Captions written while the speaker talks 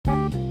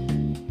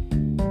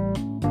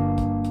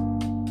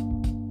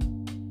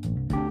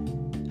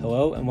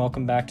Hello and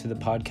welcome back to the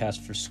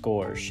podcast for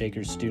SCORE,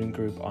 Shaker's student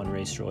group on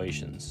race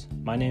relations.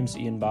 My name's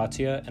Ian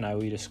Bhatia and I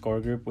lead a SCORE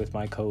group with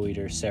my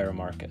co-leader Sarah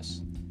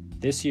Marcus.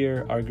 This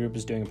year, our group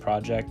is doing a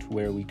project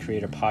where we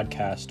create a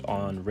podcast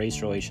on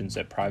race relations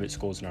at private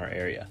schools in our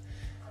area.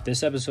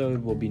 This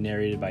episode will be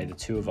narrated by the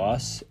two of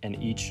us,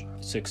 and each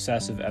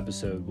successive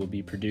episode will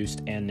be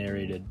produced and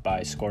narrated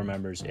by SCORE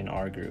members in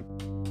our group.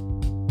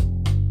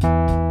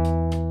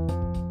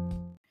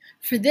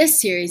 For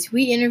this series,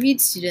 we interviewed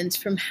students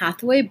from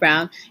Hathaway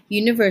Brown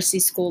University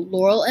School,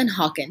 Laurel and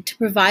Hawken, to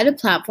provide a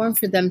platform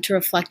for them to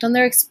reflect on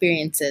their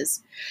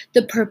experiences.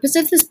 The purpose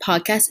of this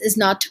podcast is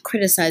not to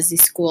criticize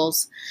these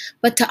schools,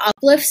 but to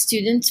uplift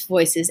students'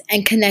 voices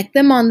and connect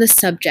them on the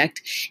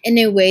subject in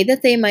a way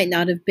that they might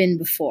not have been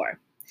before.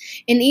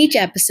 In each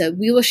episode,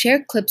 we will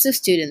share clips of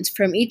students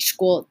from each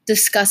school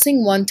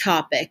discussing one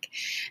topic,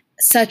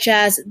 such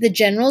as the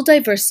general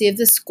diversity of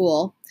the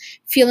school,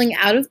 feeling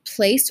out of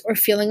place or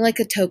feeling like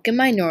a token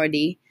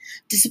minority,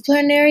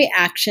 disciplinary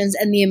actions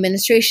and the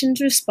administration's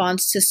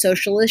response to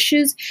social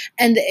issues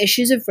and the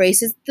issues of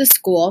race at the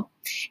school,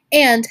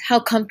 and how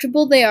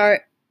comfortable they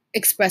are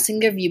expressing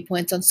their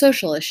viewpoints on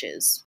social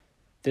issues.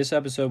 This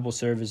episode will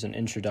serve as an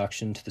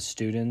introduction to the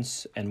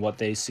students and what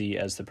they see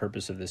as the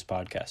purpose of this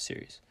podcast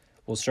series.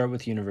 We'll start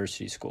with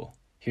University School.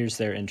 Here's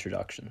their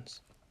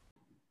introductions.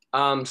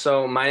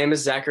 So my name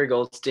is Zachary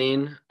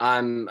Goldstein.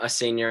 I'm a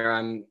senior.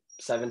 I'm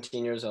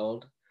 17 years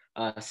old,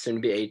 soon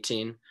to be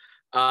 18.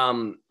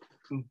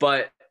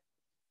 But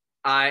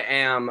I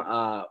am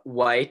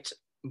white,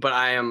 but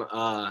I am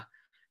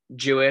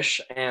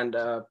Jewish and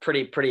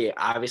pretty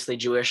obviously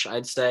Jewish,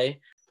 I'd say.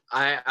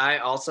 I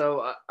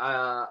also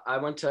I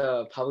went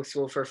to public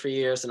school for a few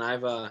years, and I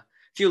have a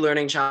few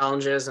learning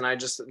challenges, and I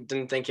just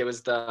didn't think it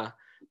was the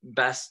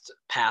best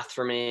path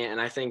for me. And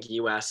I think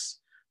US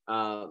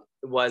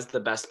was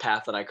the best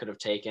path that I could have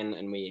taken,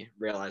 and we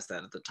realized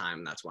that at the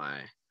time. That's why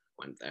I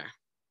went there.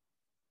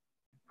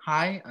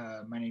 Hi,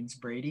 my name's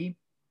Brady.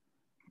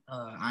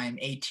 I'm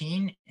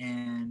 18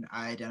 and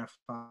I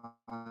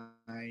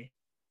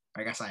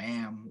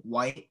am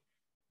white.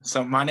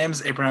 So my name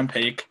is Abraham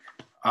Paik.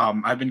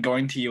 I've been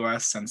going to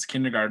US since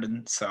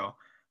kindergarten, so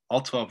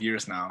all 12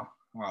 years now.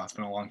 Wow, it's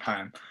been a long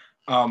time.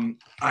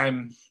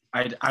 I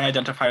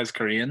identify as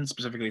Korean,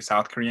 specifically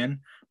South Korean.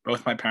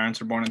 Both my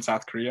parents were born in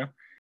South Korea.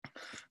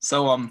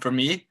 So for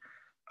me,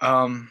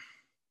 I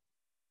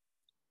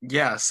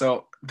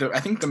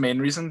think the main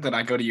reason that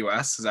I go to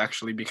US is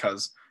actually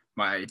because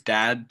my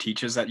dad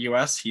teaches at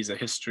US. He's a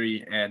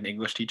history and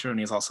English teacher, and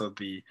he's also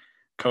the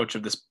coach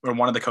of this, or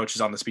one of the coaches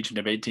on the speech and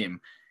debate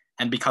team.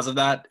 And because of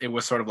that, it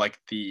was sort of like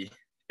it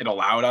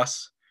allowed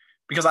us,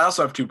 because I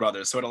also have two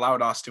brothers, so it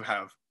allowed us to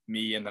have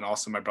me and then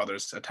also my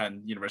brothers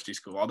attend university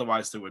school.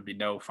 Otherwise, there would be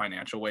no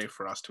financial way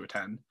for us to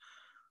attend.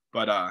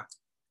 But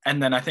and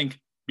then I think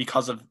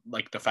because of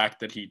like the fact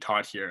that he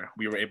taught here,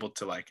 we were able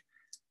to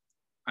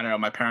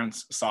my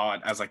parents saw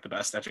it as like the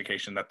best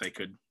education that they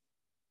could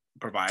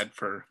provide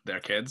for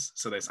their kids,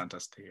 so they sent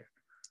us to here.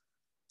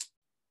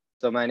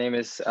 So my name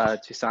is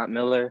Toussaint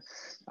Miller.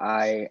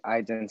 I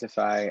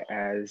identify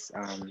as,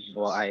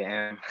 I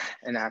am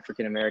an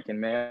African-American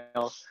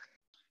male.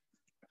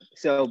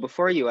 So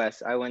before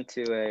US, I went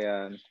to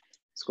a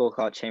school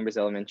called Chambers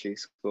Elementary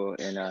School,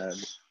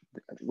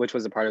 which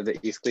was a part of the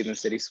East Cleveland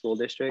City School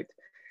District.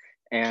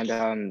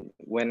 And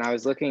when I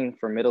was looking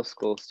for middle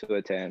schools to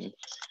attend,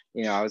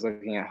 I was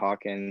looking at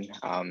Hawken,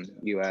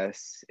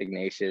 US,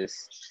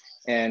 Ignatius,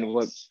 and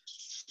what,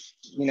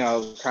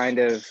 kind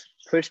of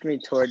pushed me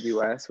toward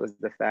US was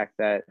the fact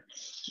that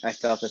I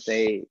felt that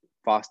they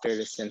fostered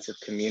a sense of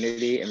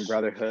community and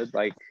brotherhood,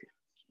 like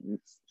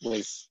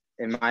was,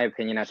 in my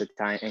opinion at the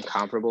time,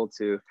 incomparable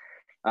to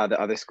the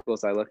other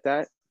schools I looked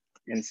at.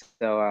 And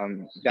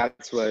so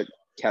that's what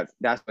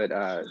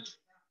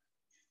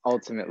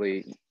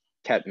ultimately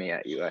kept me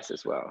at US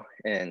as well,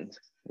 and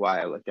why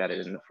I looked at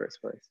it in the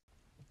first place.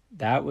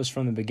 That was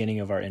from the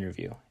beginning of our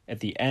interview. At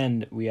the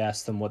end, we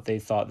asked them what they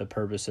thought the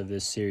purpose of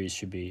this series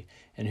should be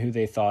and who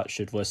they thought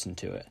should listen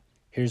to it.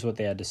 Here's what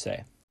they had to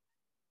say.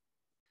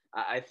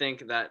 I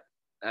think that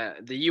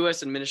the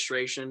U.S.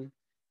 administration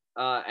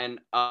and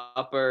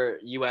upper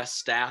U.S.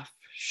 staff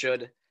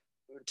should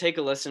take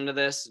a listen to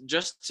this,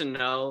 just to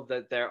know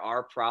that there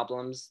are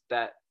problems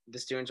that the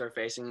students are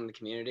facing in the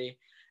community.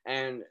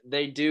 And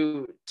they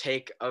do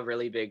take a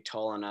really big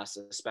toll on us,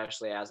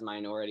 especially as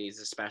minorities,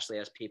 especially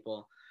as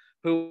people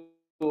who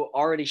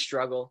already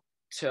struggle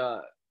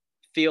to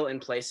feel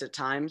in place at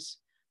times.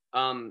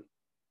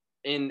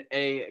 In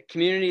a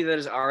community that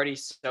is already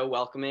so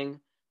welcoming,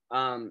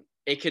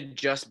 it could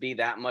just be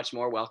that much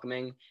more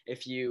welcoming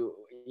if you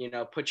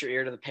put your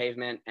ear to the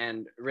pavement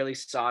and really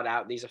sought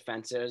out these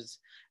offenses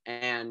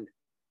and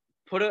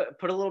put a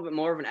little bit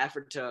more of an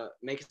effort to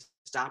make a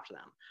stop to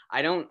them.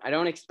 I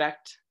don't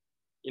expect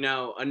a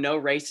no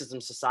racism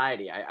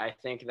society. I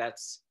think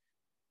that's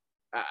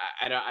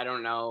I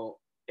don't know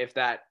if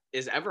that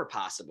is ever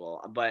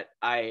possible, but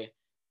I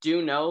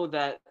do know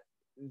that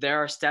there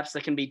are steps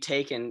that can be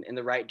taken in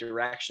the right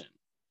direction.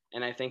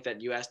 And I think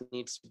that US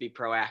needs to be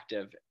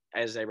proactive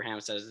as Abraham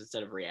says,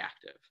 instead of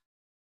reactive.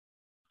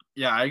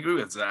 Yeah, I agree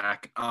with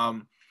Zach.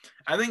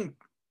 I think,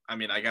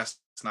 I guess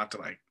it's not to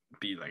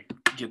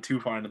get too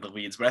far into the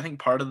weeds, but I think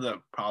part of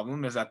the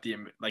problem is that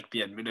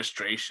the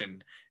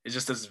administration is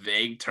just this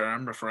vague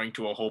term referring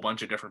to a whole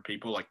bunch of different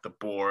people, like the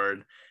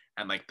board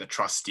and like the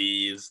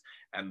trustees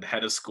and the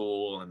head of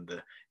school and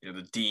the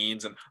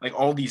deans and like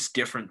all these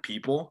different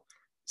people.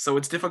 So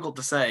it's difficult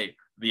to say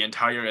the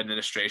entire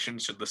administration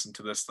should listen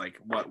to this, like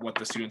what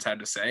the students had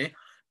to say.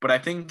 But I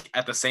think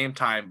at the same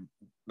time,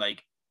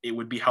 like, it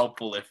would be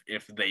helpful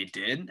if they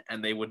did,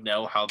 and they would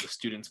know how the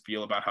students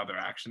feel about how their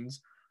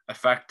actions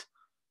affect,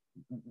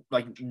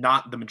 like,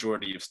 not the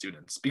majority of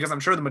students, because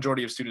I'm sure the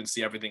majority of students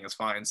see everything as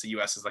fine. So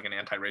US is like an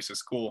anti-racist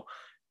school,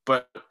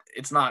 but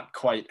it's not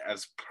quite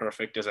as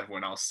perfect as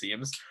everyone else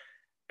seems,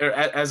 or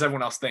as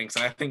everyone else thinks.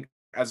 And I think,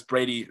 as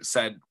Brady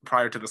said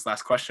prior to this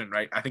last question,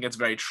 right, I think it's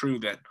very true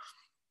that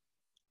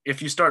if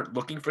you start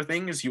looking for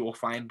things, you will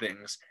find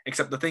things.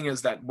 Except the thing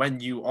is that when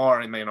you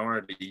are a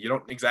minority, you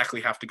don't exactly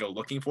have to go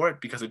looking for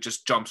it, because it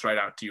just jumps right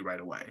out to you right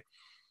away.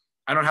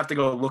 I don't have to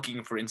go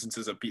looking for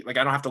instances of people, like,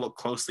 I don't have to look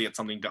closely at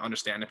something to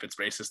understand if it's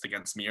racist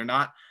against me or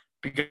not,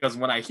 because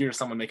when I hear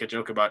someone make a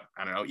joke about,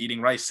 I don't know,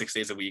 eating rice 6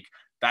 days a week,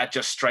 that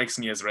just strikes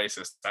me as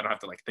racist. I don't have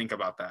to like think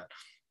about that.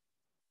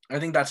 I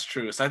think that's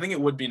true. So I think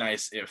it would be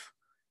nice if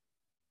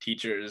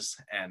teachers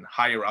and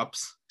higher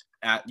ups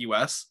at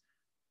US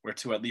were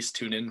to at least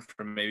tune in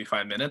for maybe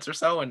 5 minutes or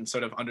so and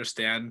sort of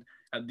understand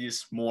at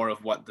least more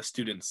of what the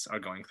students are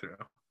going through.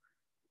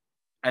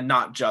 And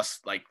not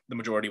just like the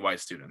majority white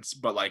students,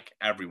 but like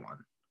everyone.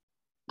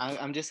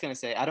 I'm just going to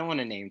say, I don't want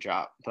to name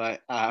drop,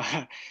 but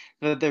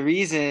the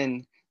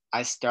reason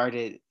I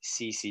started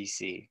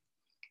CCC,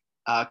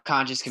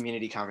 Conscious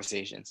Community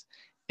Conversations,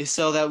 is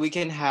so that we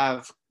can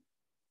have,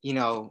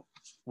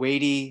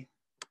 weighty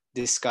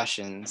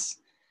discussions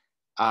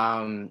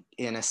in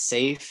a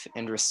safe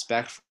and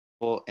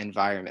respectful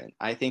environment.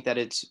 I think that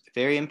it's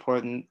very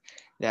important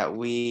that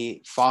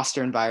we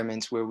foster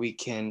environments where we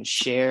can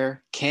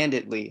share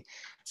candidly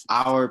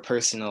our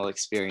personal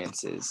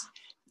experiences.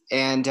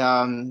 And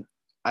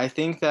I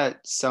think that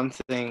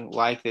something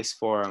like this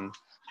forum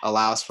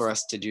allows for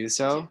us to do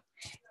so.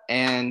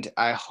 And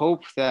I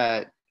hope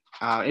that,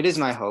 it is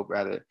my hope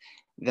rather,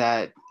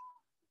 that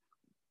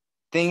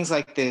things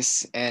like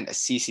this and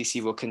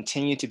CCC will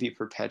continue to be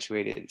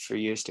perpetuated for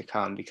years to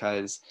come,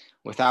 because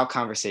without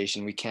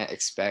conversation, we can't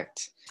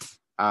expect,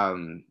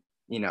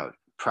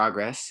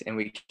 progress, and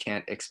we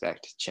can't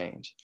expect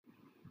change.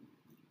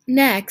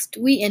 Next,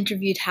 we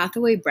interviewed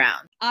Hathaway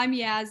Brown. I'm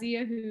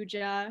Yazzie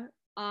Ahuja.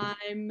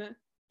 I'm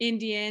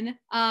Indian.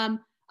 I'm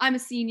a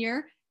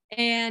senior,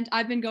 and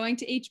I've been going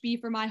to HB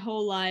for my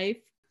whole life.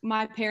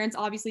 My parents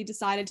obviously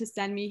decided to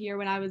send me here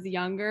when I was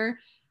younger.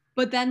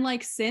 But then,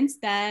 like, since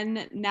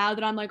then, now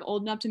that I'm like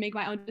old enough to make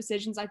my own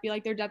decisions, I feel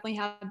like there definitely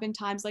have been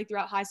times like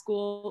throughout high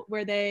school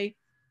where they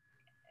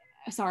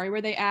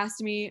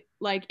asked me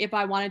like if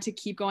I wanted to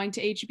keep going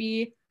to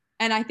HB.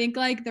 And I think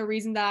like the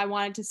reason that I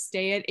wanted to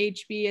stay at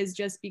HB is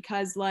just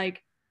because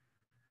like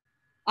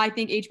I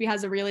think HB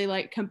has a really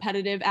like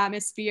competitive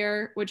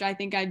atmosphere, which I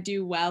think I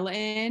do well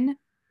in,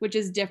 which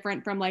is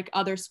different from like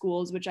other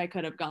schools which I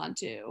could have gone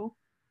to.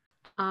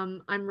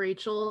 I'm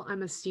Rachel.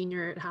 I'm a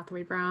senior at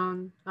Hathaway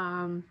Brown.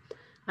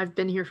 I've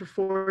been here for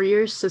 4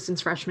 years, so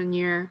since freshman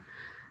year.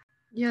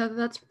 Yeah,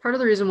 that's part of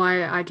the reason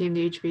why I came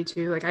to HB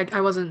too. Like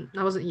I wasn't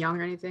young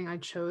or anything. I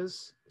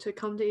chose to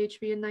come to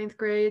HB in 9th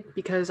grade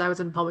because I was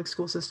in the public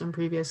school system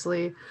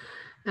previously,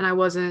 and I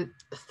wasn't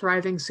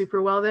thriving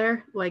super well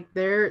there. Like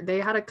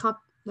they had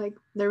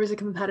there was a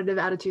competitive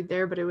attitude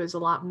there, but it was a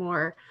lot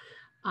more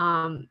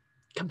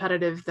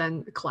competitive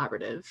than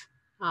collaborative.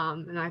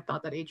 And I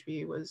thought that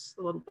HB was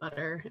a little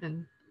better,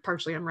 and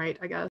partially I'm right,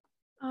 I guess.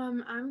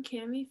 I'm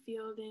Cami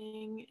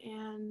Fielding,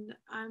 and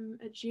I'm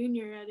a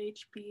junior at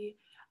HB.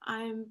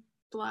 I'm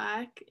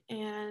Black,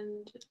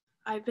 and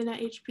I've been at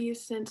HB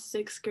since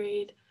 6th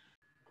grade.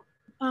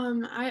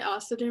 I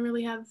also didn't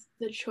really have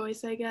the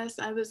choice, I guess.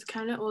 I was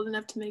kind of old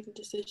enough to make the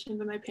decision,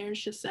 but my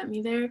parents just sent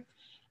me there.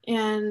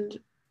 And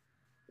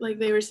like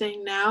they were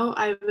saying now,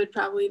 I would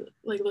probably,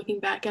 like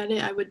looking back at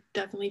it, I would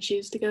definitely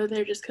choose to go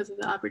there just because of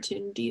the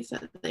opportunities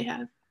that they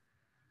have.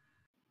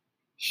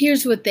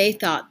 Here's what they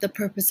thought the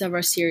purpose of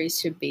our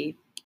series should be.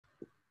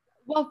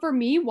 Well, for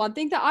me, one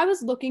thing that I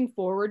was looking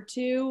forward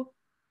to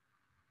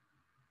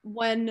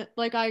when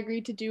like I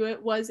agreed to do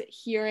it was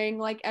hearing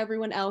like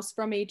everyone else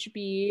from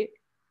HB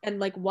and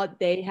like what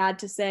they had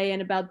to say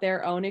and about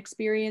their own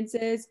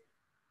experiences,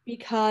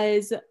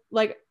 because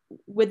like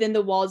within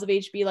the walls of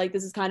HB, like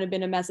this has kind of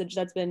been a message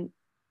that's been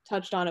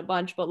touched on a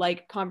bunch, but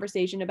like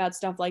conversation about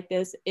stuff like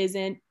this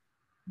isn't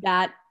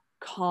that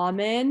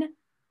common.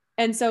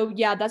 And so,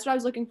 yeah, that's what I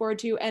was looking forward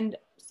to. And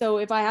so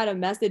if I had a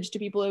message to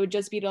people, it would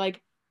just be to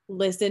like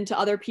listen to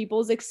other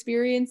people's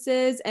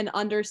experiences and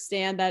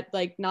understand that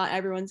like not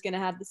everyone's going to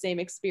have the same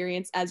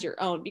experience as your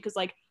own, because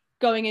like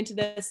going into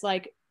this,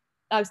 like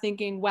I was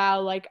thinking, wow,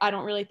 like I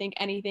don't really think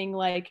anything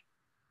like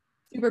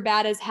super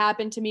bad has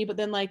happened to me, but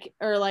then like,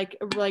 or like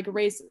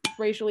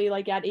racially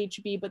like at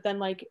HB, but then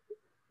like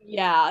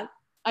yeah,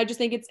 I just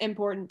think it's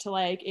important to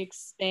like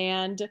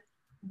expand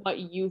what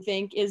you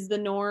think is the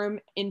norm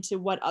into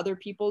what other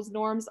people's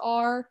norms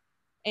are,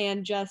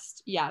 and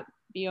just, yeah,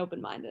 be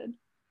open-minded.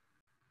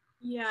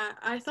 Yeah,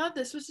 I thought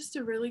this was just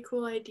a really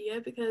cool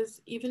idea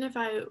because even if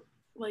I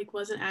like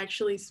wasn't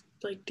actually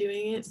like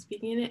doing it,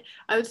 speaking it,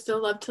 I would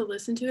still love to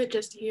listen to it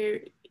just to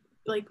hear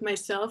like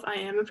myself. I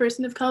am a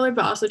person of color,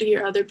 but also to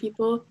hear other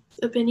people's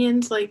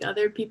opinions, like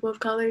other people of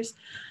color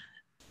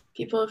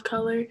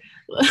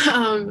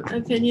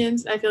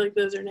opinions. I feel like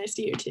those are nice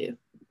to hear too.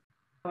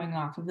 Going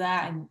off of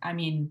that, and I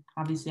mean,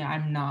 obviously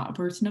I'm not a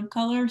person of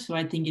color, so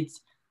I think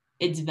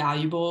it's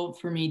valuable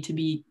for me to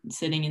be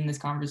sitting in this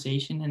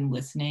conversation and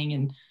listening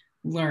and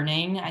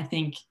learning. I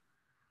think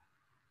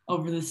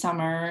over the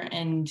summer,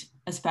 and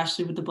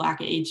especially with the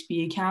Black at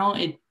HB account,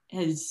 it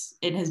has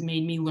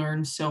made me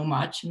learn so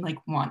much and like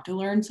want to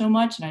learn so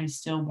much, and I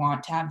still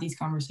want to have these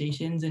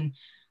conversations and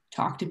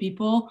talk to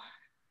people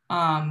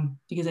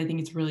because I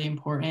think it's really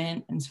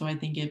important. And so I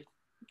think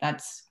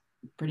that's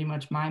pretty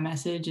much my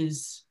message,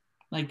 is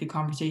like the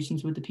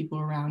conversations with the people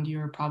around you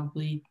are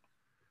probably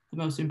the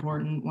most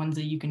important ones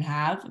that you can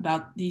have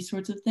about these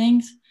sorts of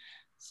things.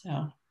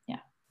 So yeah.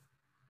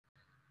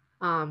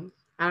 I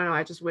don't know,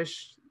 I just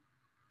wish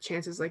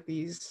chances like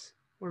these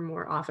were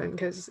more often,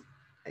 because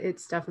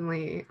it's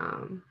definitely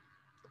I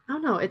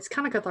don't know, it's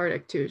kind of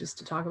cathartic too, just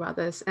to talk about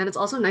this. And it's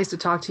also nice to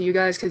talk to you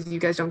guys, because you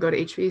guys don't go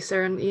to HB,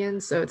 Sarah and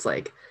Ian, so it's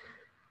like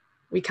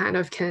we kind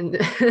of can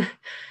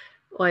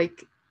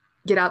like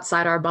get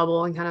outside our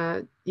bubble and kind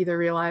of either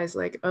realize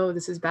like, oh,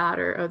 this is bad,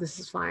 or oh, this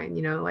is fine,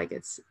 you know, like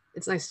it's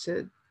nice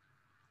to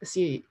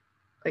see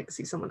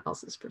someone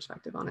else's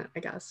perspective on it, I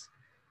guess.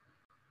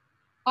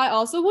 I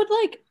also would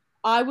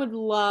I would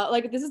love,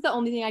 like, this is the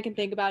only thing I can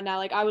think about now.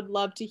 Like, I would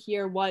love to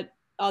hear what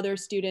other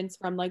students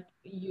from like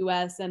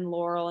US and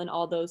Laurel and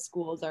all those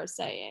schools are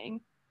saying.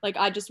 Like,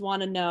 I just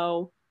want to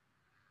know,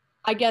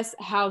 I guess,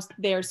 how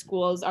their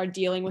schools are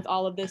dealing with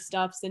all of this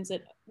stuff, since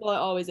it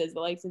always is,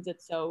 but like since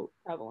it's so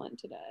prevalent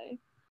today.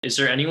 Is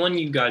there anyone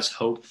you guys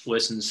hope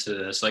listens to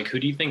this? Like, who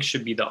do you think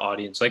should be the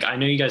audience? Like, I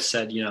know you guys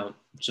said,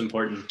 it's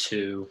important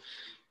to,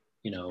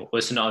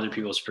 listen to other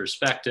people's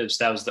perspectives.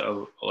 That was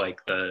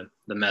the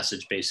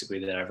message basically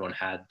that everyone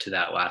had to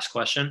that last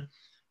question.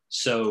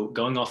 So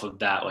going off of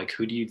that, like,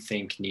 who do you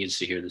think needs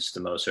to hear this the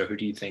most, or who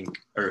do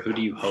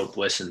you hope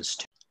listens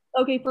to?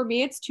 Okay, for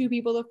me, it's two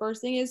people. The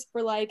first thing is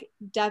for like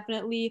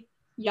definitely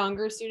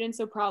younger students.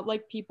 So probably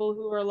like people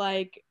who are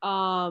like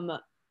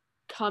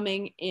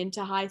coming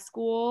into high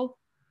school,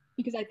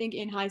 because I think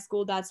in high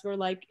school, that's where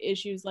like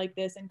issues like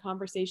this and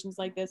conversations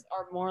like this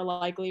are more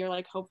likely, or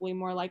like hopefully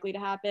more likely to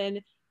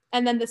happen.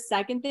 And then the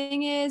second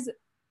thing is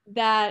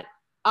that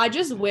I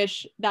just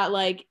wish that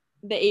like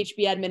the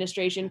HB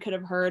administration could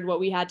have heard what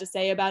we had to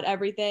say about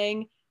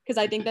everything, because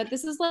I think that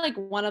this is like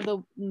one of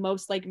the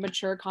most like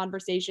mature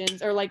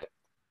conversations, or like,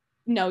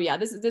 no, yeah,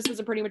 this was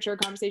a pretty mature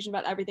conversation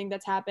about everything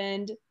that's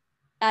happened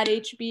at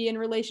HB in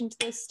relation to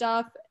this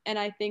stuff. And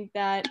I think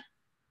that,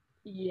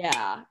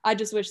 yeah, I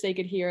just wish they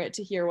could hear it,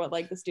 to hear what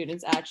like the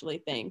students actually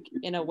think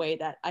in a way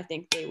that I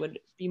think they would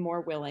be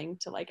more willing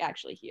to like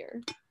actually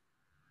hear.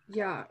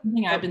 Yeah.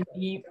 Something I've been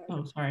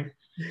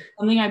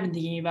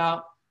thinking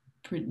about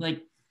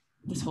like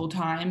this whole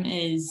time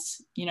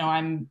is,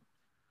 I'm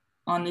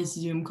on this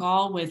Zoom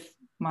call with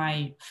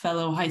my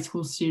fellow high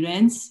school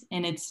students,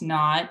 and it's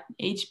not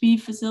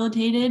HB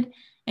facilitated.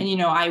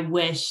 And, I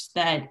wish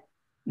that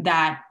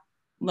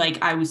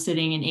like I was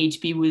sitting and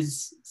HB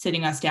was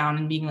sitting us down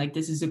and being like,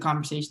 this is a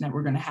conversation that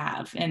we're going to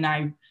have.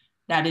 And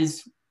that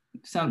is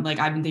something like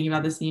I've been thinking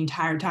about this the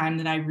entire time,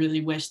 that I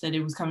really wish that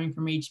it was coming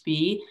from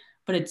HB,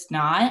 but it's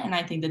not. And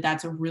I think that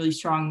that's a really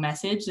strong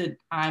message, that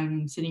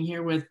I'm sitting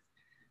here with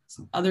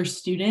other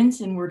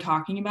students and we're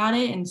talking about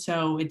it. And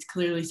so it's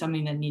clearly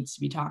something that needs to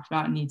be talked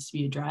about and needs to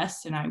be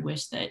addressed. And I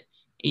wish that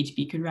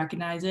HB could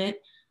recognize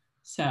it.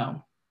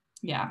 So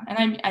yeah.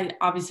 And I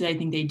obviously I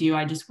think they do.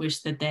 I just wish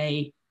that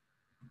they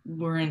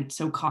weren't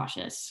so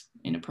cautious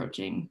in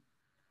approaching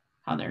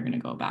how they're going to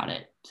go about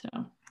it. So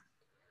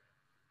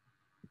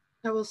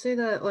I will say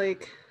that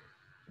like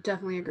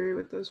definitely agree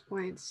with those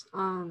points.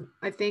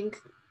 I think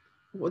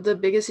the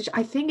biggest issue,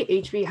 I think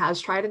HB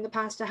has tried in the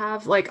past to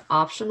have like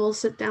optional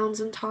sit downs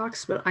and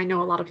talks, but I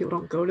know a lot of people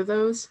don't go to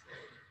those.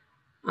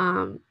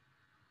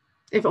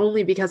 If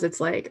only because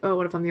it's like, oh,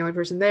 what if I'm the only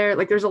person there?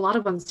 Like there's a lot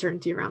of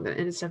uncertainty around it,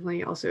 and it's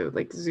definitely also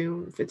like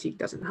Zoom fatigue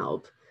doesn't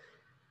help.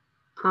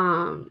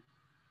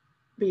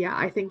 But yeah,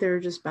 I think there are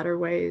just better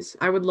ways.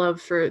 I would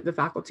love for the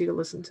faculty to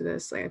listen to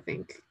this. Like, I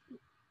think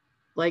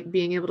like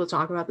being able to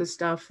talk about this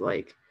stuff,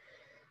 like,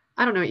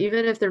 I don't know,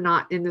 even if they're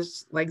not in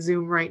this like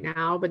Zoom right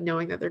now, but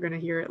knowing that they're going to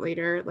hear it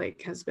later,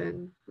 like has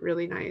been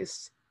really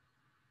nice.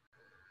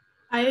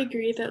 I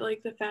agree that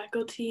like the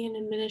faculty and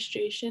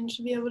administration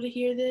should be able to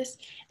hear this,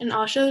 and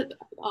also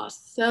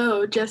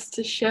just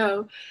to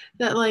show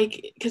that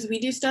like, because we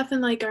do stuff in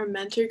like our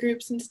mentor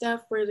groups and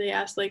stuff where they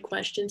ask like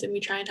questions and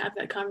we try and have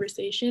that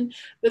conversation,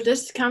 but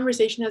this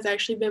conversation has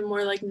actually been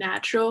more like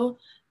natural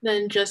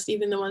than just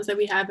even the ones that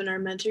we have in our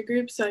mentor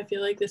group. So I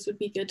feel like this would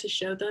be good to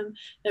show them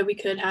that we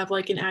could have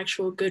like an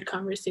actual good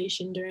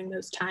conversation during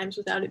those times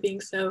without it being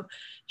so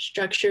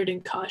structured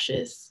and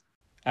cautious.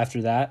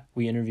 After that,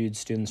 we interviewed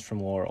students from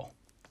Laurel.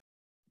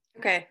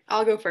 Okay,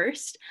 I'll go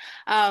first.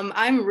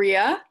 I'm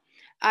Ria.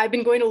 I've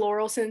been going to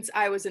Laurel since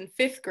I was in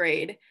 5th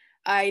grade.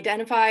 I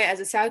identify as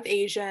a South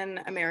Asian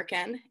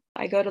American.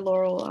 I go to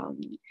Laurel.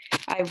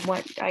 I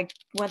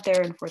went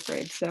there in 4th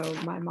grade, so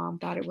my mom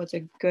thought it was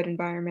a good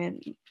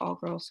environment, all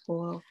girls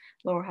school.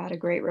 Laurel had a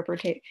great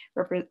reputation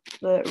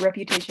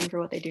for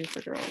what they do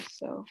for girls,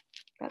 so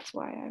that's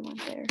why I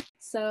went there.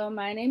 So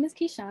my name is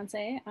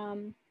Kishante.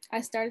 I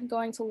started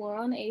going to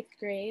Laurel in 8th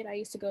grade. I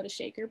used to go to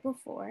Shaker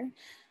before.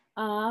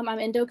 I'm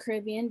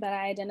Indo-Caribbean, but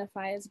I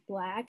identify as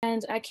Black.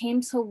 And I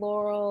came to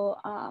Laurel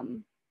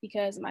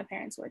because my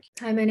parents work.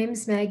 Hi, my name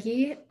is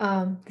Maggie.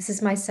 This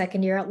is my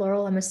 2nd year at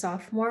Laurel. I'm a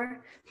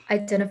sophomore. I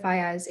identify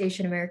as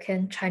Asian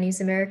American,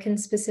 Chinese American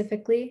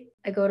specifically.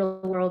 I go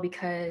to Laurel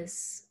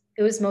because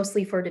it was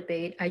mostly for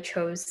debate. I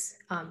chose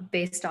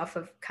based off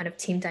of kind of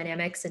team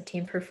dynamics and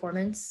team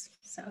performance.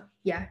 So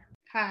yeah.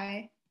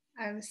 Hi,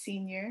 I'm a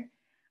senior.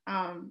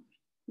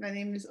 My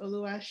name is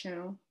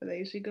Oluwaseun, but I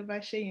usually go by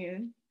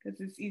Shayun because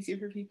it's easier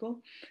for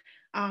people.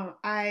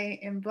 I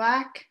am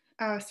Black,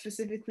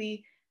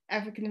 specifically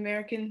African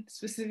American,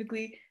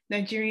 specifically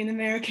Nigerian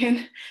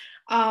American.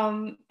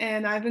 And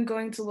I've been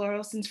going to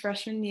Laurel since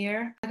freshman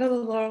year. I go to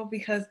Laurel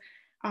because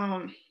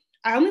I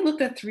only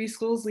looked at 3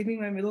 schools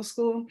leaving my middle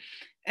school.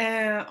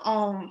 And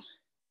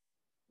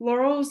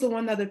Laurel was the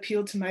one that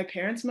appealed to my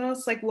parents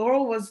most. Like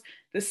Laurel was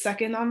the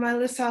 2nd on my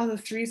list out of the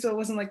 3, so it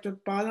wasn't like the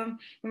bottom.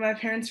 But my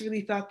parents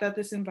really thought that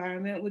this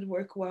environment would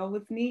work well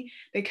with me.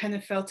 They kind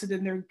of felt it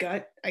in their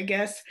gut, I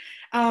guess.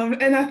 And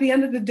at the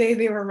end of the day,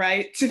 they were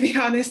right. To be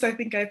honest, I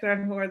think I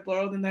thrived more at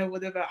Laurel than I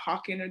would have at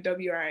Hawken or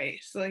WRA.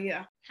 So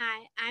yeah.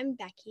 Hi, I'm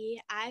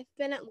Becky. I've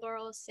been at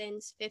Laurel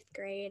since 5th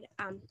grade,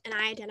 and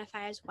I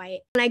identify as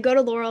white. And I go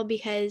to Laurel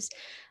because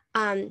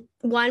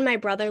one, my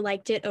brother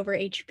liked it over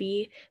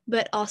HB,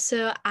 but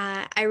also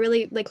I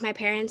really, like, my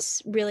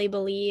parents really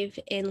believe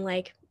in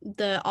like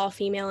the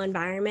all-female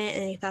environment,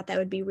 and they thought that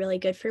would be really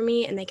good for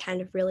me, and they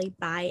kind of really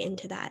buy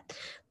into that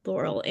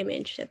Laurel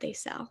image that they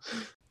sell.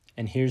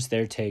 And here's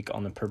their take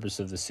on the purpose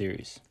of the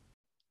series.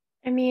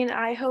 I mean,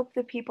 I hope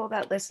the people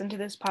that listen to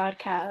this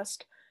podcast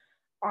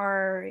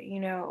are,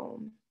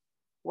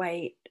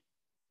 white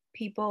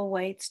people,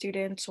 white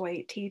students,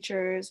 white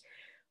teachers,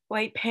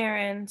 white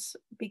parents,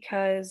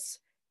 because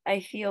I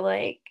feel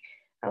like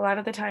a lot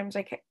of the times,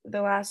 like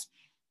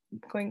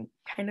going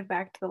kind of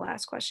back to the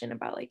last question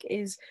about like,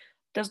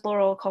 does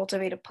Laurel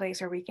cultivate a place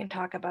where we can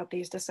talk about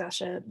these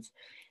discussions?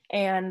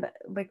 And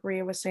like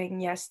Ria was saying,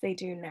 yes, they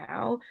do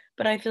now,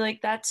 but I feel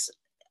like that's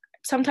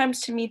sometimes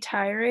to me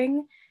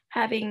tiring,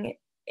 having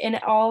in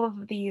all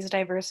of these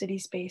diversity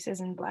spaces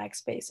and Black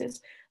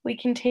spaces, we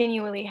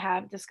continually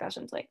have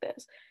discussions like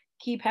this,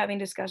 keep having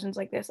discussions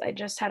like this. I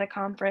just had a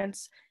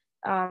conference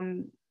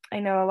I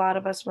know a lot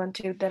of us went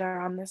to that are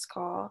on this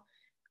call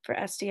for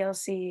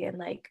SDLC, and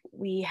like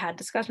we had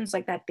discussions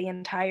like that the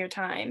entire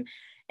time.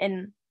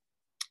 And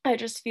I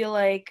just feel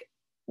like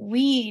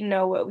we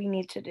know what we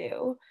need to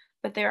do,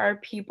 but there are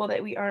people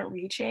that we aren't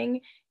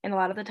reaching. And a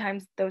lot of the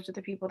times those are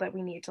the people that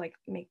we need to like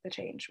make the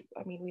change.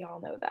 I mean, we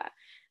all know that.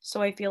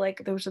 So I feel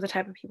like those are the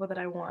type of people that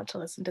I want to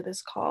listen to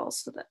this call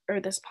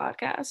or this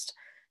podcast,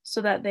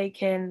 so that they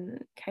can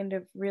kind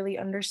of really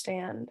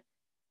understand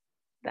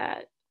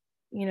that,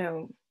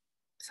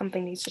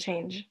 something needs to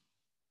change.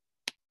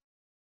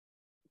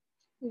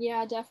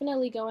 Yeah,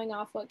 definitely going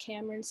off what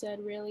Cameron said,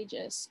 really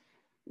just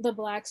the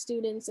Black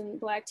students and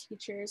Black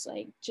teachers,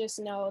 like just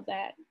know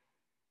that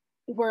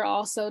we're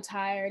all so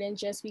tired, and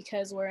just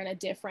because we're in a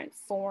different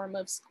form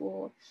of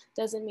school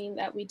doesn't mean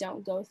that we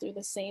don't go through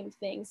the same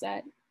things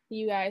that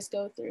you guys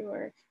go through,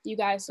 or you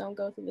guys don't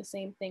go through the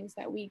same things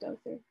that we go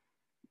through.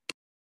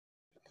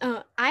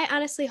 I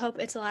honestly hope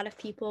it's a lot of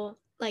people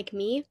like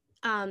me,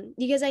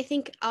 because I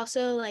think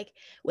also like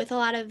with a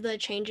lot of the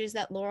changes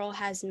that Laurel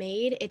has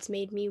made, it's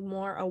made me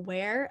more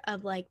aware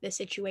of like the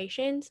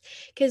situations,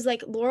 because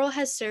like Laurel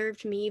has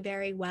served me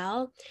very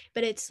well,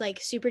 but it's like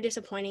super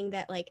disappointing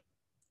that like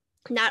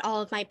not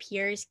all of my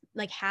peers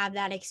like have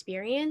that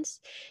experience.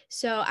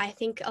 So I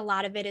think a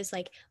lot of it is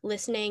like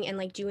listening and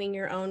like doing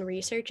your own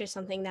research is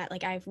something that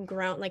like I've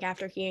grown like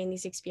after hearing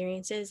these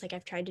experiences, like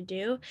I've tried to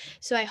do.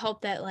 So I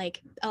hope that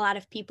like a lot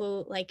of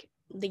people like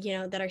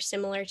that are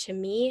similar to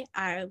me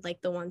are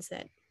like the ones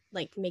that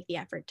like make the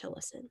effort to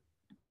listen.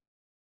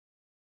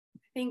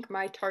 I think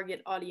my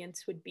target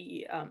audience would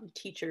be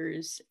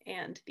teachers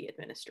and the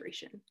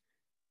administration.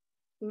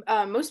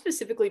 Most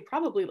specifically,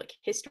 probably like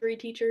history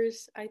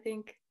teachers, I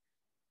think.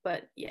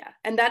 But yeah,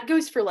 and that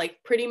goes for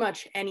like pretty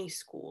much any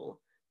school.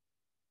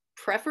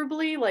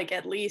 Preferably like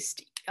at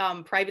least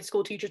private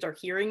school teachers are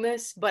hearing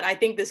this, but I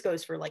think this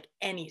goes for like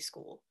any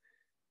school.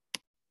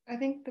 I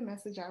think the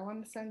message I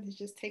want to send is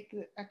just take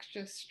the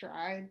extra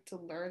stride to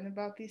learn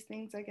about these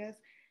things, I guess.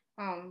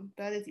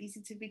 That it's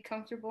easy to be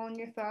comfortable in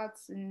your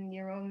thoughts and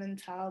your own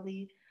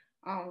mentality.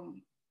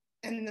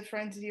 and then the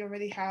friends that you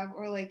already have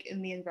or like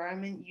in the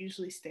environment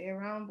usually stay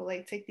around, but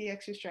like take the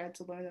extra stride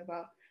to learn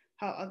about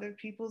how other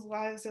people's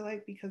lives are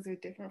like because they're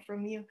different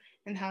from you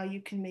and how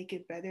you can make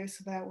it better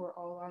so that we're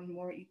all on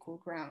more equal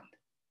ground.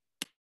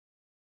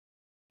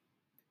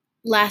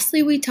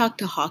 Lastly, we talked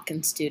to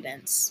Hawkins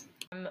students.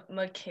 I'm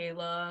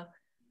Michaela.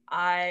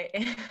 I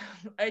am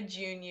a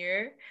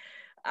junior.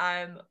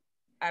 I'm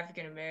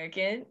African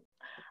American.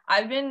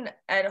 I've been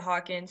at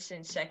Hawkins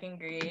since second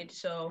grade,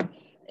 so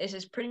this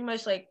is pretty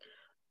much like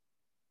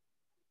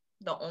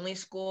the only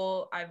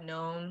school I've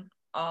known.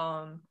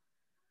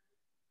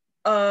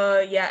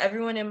 Yeah,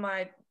 everyone in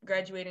my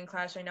graduating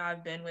class right now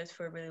I've been with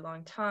for a really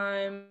long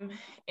time,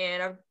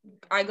 and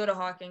I go to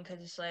Hawkins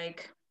because it's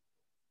like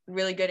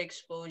really good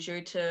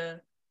exposure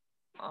to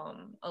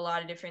a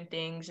lot of different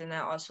things, and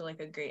that also like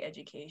a great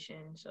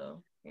education.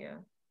 So yeah.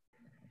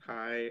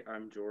 Hi,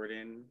 I'm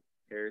Jordan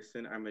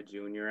Harrison. I'm a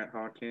junior at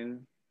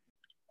Hawkins.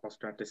 I'll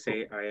start to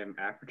say I am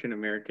African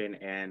American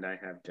and I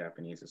have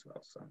Japanese as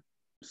well.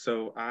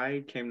 So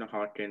I came to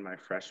Hawkins my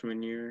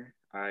freshman year.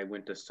 I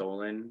went to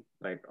Solon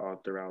like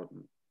all throughout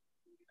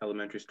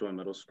elementary school and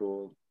middle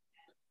school.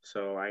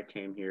 So I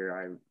came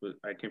here.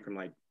 I came from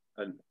like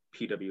a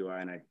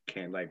PWI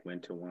and I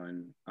went to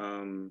one.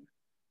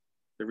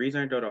 The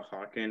reason I go to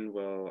Hawkins,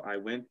 well, I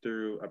went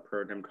through a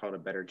program called A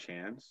Better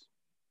Chance,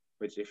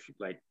 which if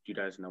like you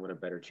guys know what A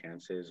Better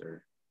Chance is,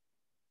 or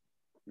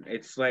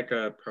it's like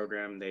a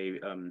program they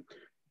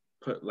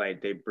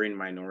they bring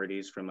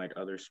minorities from like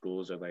other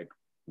schools or like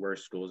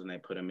worse schools and they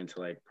put them into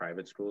like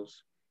private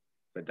schools,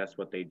 but that's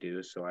what they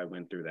do. So I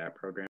went through that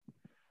program.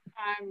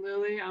 I'm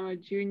Lily. I'm a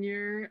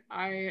junior.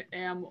 I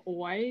am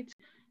white.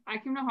 I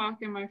came to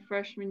Hawkins my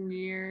freshman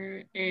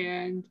year,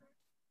 and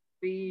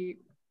the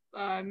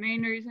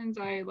main reasons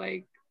I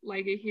like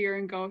it here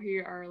and go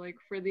here are like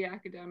for the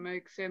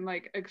academics and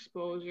like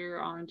exposure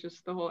on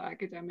just the whole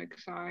academic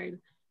side,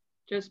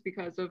 just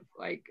because of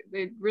like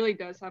it really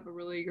does have a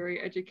really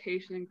great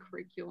education and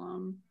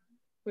curriculum,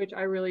 which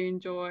I really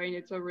enjoy, and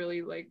it's a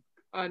really like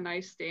a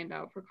nice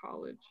standout for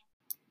college.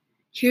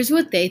 Here's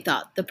what they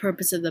thought the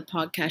purpose of the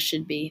podcast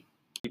should be.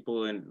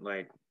 People in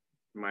like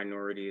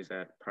minorities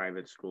at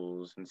private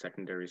schools and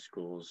secondary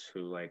schools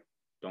who like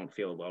don't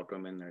feel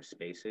welcome in their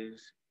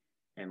spaces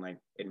and like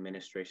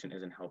administration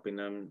isn't helping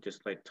them,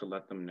 just like to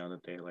let them know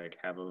that they like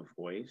have a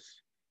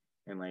voice.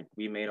 And like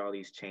we made all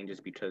these changes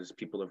because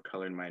people of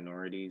color and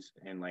minorities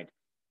and like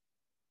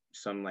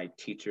some like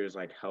teachers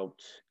like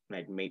helped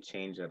like make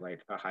change at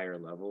like a higher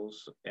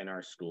levels in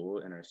our school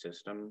and our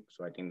system.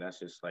 So I think that's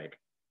just like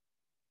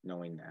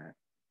knowing that.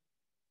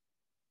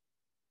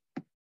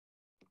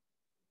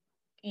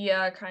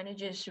 Yeah, kind of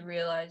just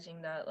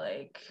realizing that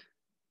like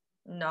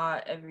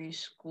not every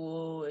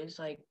school is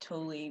like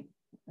totally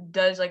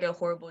does like a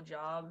horrible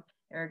job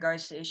in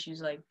regards to issues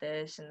like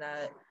this, and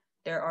that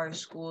there are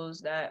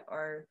schools that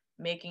are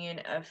making an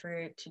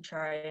effort to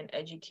try and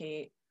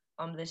educate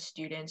the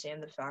students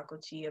and the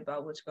faculty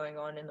about what's going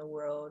on in the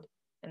world,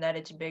 and that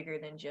it's bigger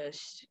than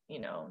just, you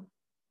know,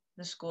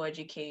 the school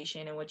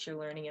education and what you're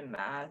learning in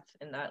math,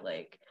 and that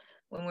like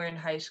when we're in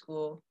high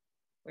school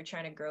we're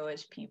trying to grow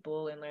as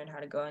people and learn how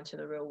to go into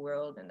the real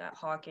world, and that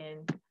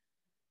Hawkins,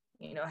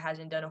 you know,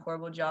 hasn't done a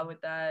horrible job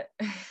with that.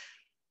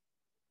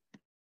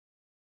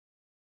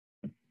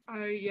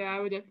 Yeah, I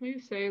would definitely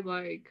say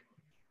like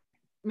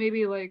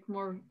maybe like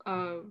more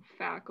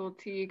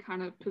faculty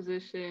kind of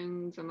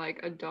positions and like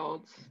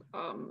adults,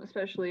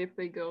 especially if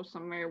they go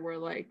somewhere where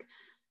like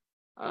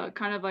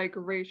kind of like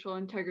racial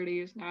integrity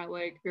is not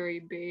like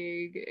very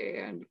big,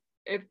 and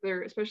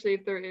especially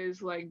if there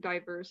is like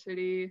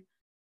diversity,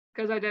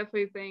 because I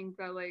definitely think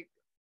that like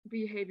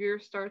behavior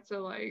starts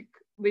at like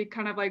the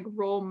kind of like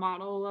role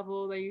model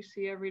level that you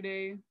see every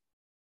day.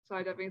 So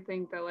I definitely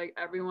think that like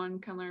everyone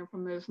can learn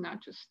from this,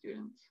 not just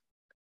students.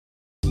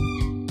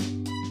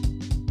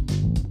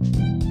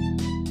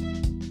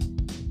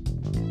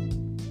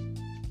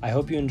 I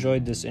hope you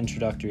enjoyed this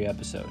introductory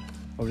episode.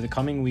 Over the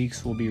coming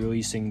weeks, we'll be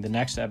releasing the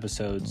next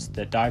episodes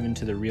that dive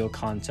into the real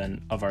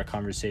content of our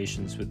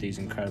conversations with these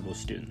incredible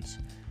students.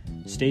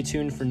 Stay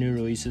tuned for new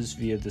releases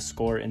via the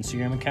SCORE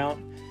Instagram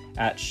account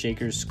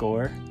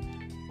 @ShakersScore,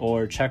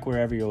 or check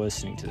wherever you're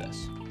listening to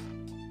this.